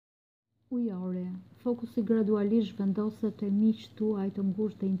Ujori, fokusi gradualisht vendoset te miqtë tuaj të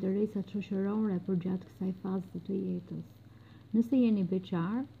ngushtë dhe interesat shoqërore përgjatë kësaj faze të jetës. Nëse jeni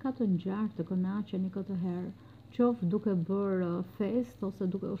beqar, ka të ngjarë të kënaqeni këtë herë, qoftë duke bërë fest ose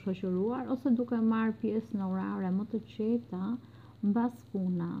duke u shoqëruar ose duke marrë pjesë në orare më të qeta mbas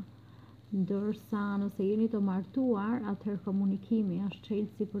puna. Ndërsa nëse jeni të martuar, atëherë komunikimi është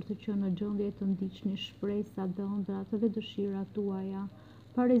çelësi për të qenë në gjendje të ndiqni shpresat, ëndrat dhe dëshirat tuaja,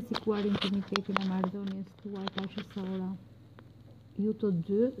 pa rrezikuar intimitetin e marrëdhënies tuaj paqësore. Ju të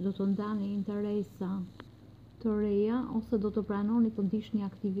dy do të ndani interesa të reja ose do të pranoni të ndiqni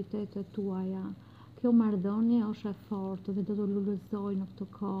aktivitetet tuaja. Kjo marrëdhënie është e fortë dhe do të lullëzojë në këtë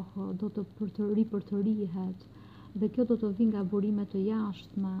kohë, do të përtërihet dhe kjo do të vinë nga burime të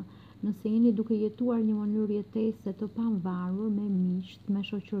jashtme. Nëse jeni duke jetuar një mënyrë jetese të pavarur me miqt, me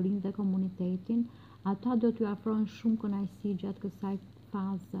shoqërinë dhe komunitetin, ata do t'ju afrojnë shumë kënaqësi gjatë kësaj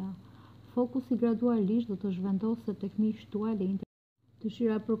faze. Fokusi gradualisht do të zhvendoset tek miqtë tuaj dhe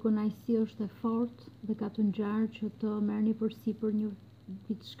dëshira për kënaqësi është e fortë dhe ka të ngjarë që të merrni përsipër një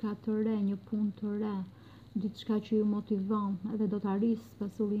diçka të re, një punë të re, diçka që ju motivon dhe do të arrisë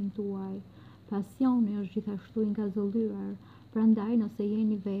pasurinë tuaj. Pasioni është gjithashtu i ngazëllyer, prandaj nëse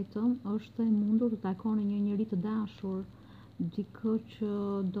jeni vetëm, është e mundur të takoni një njerëz të dashur, dikë që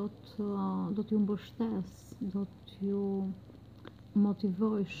do t'ju mbështes, do t'ju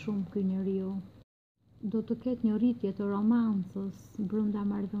motivoj shumë ky njeriu. Do të ketë një rritje të romancës brenda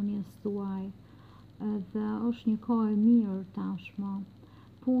marrëdhënies tuaj, dhe është një kohë e mirë tashmë.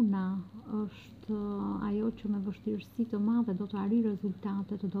 Puna është ajo që me vështirësi të madhe do të arrijë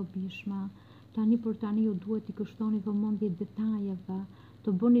rezultate të dobishme. Tani për tani ju duhet t'i kushtoni vëmendje detajeve, të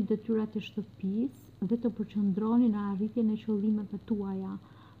bëni detyrat e shtëpisë dhe të përqendroni në arritjen e qëllimeve tuaja.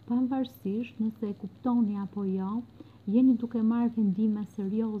 Pavarësisht nëse e kuptoni apo jo, jeni duke marrë vendime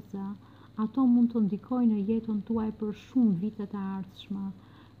serioze. Ato mund të ndikojnë në jetën tuaj për shumë vite të ardhshme.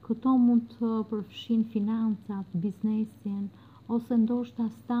 Këto mund të përfshin financat, biznesin ose ndoshta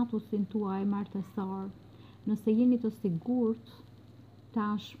statusin tuaj martesor. Nëse jeni të sigurt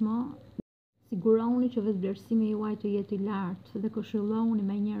tashmë, siguroni që vetëvlerësimi juaj të jetë i lartë dhe këshilloni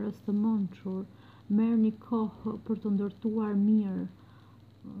me njerëz të mençur. Merrni kohë për të ndërtuar mirë.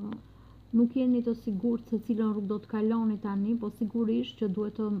 Nuk jeni të sigurt se cilën rrugë do të kaloni tani, po sigurisht që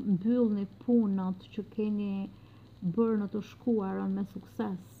duhet të mbyllni punët që keni bërë në të shkuarën me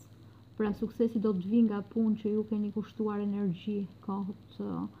sukses. Pra suksesi do të vinë nga punë që ju keni kushtuar energji kohët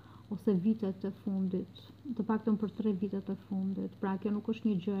ose vitet e fundit, të paktën për 3 vitet e fundit. Pra kjo nuk është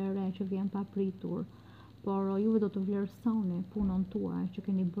një gjë e re që vjen papritur, por juve do të vlerësoni punën tuaj që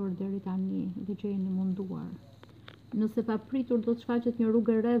keni bërë deri tani dhe që jeni munduar. Nëse papritur do të shfaqet një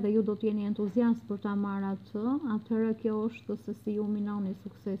rrugë e re dhe ju do të jeni entuziast për ta marrë atë, atëherë kjo është se si ju minoni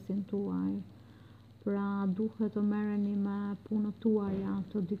suksesin tuaj. Pra duhet të merreni me punët tuaja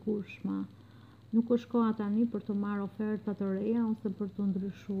të dikurshme. Nuk është koha tani për të marrë oferta të reja ose për të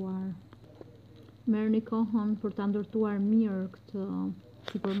ndryshuar. Merrni kohën për ta ndërtuar mirë këtë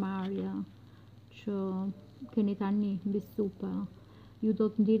sipërmarrje që keni tani mbi supë. Ju do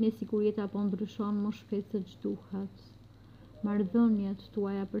të ndjeni si kur jeta po ndryshon më shpejt se ç'duhet. Marrëdhëniet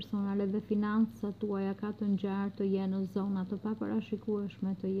tuaja personale dhe financat tuaja ka të ngjarë të jenë në zona të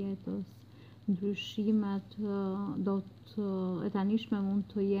paparashikueshme të jetës. Ndryshimet e tanishme mund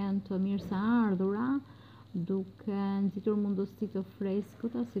të jenë të mirëseardhura, duke nxitur mundësi të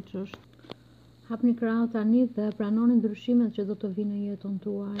freskëta siç është. Hapni krahët tani dhe pranoni ndryshimet që do të vinë në jetën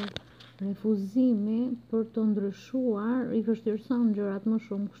tuaj. Refuzimi për të ndryshuar i vështirëson gjërat më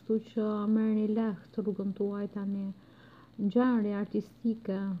shumë, kështu që merrni lehtë rrugën tuaj tani. Ngjarje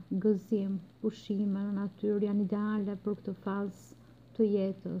artistike, gëzim, pushime në natyrë janë ideale për këtë fazë të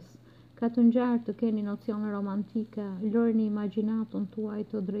jetës. Ka të ngjarë të keni nocione romantike, lërni imagjinatën tuaj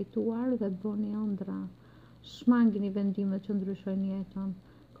të drejtuar dhe bëni ëndra. Shmangni vendimet që ndryshojnë jetën.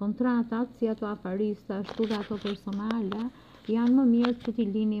 Kontratat, si ato afariste ashtu dhe ato personale, janë më mirë që t'i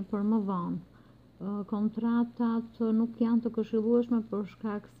lini për më vonë. Kontratat nuk janë të këshillueshme për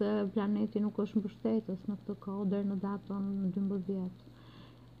shkak se planeti nuk është mbështetës në këtë kohë deri në datën 12.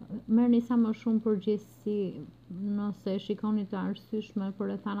 Merrni sa më shumë përgjegjësi nëse shikoni të arsyeshme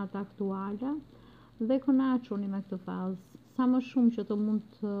për rrethanat aktuale dhe kënaquni me këtë fazë. Sa më shumë që të mund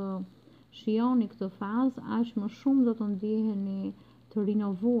të shijoni këtë fazë, aq më shumë do të ndiheni të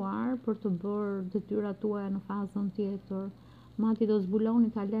rinovuar për të bërë detyrat tuaja në fazën tjetër. Madje do zbuloni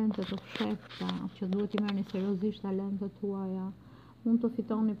talente të fshehta që duhet i merrni seriozisht talentet tuaja. Mund të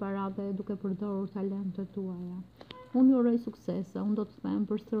fitoni parave duke përdorur talentet tuaja. Unë ju uroj suksese. Unë do të them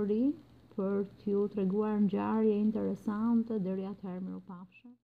përsëri për t'ju treguar ngjarje interesante. Deri atëherë, mirupafshim.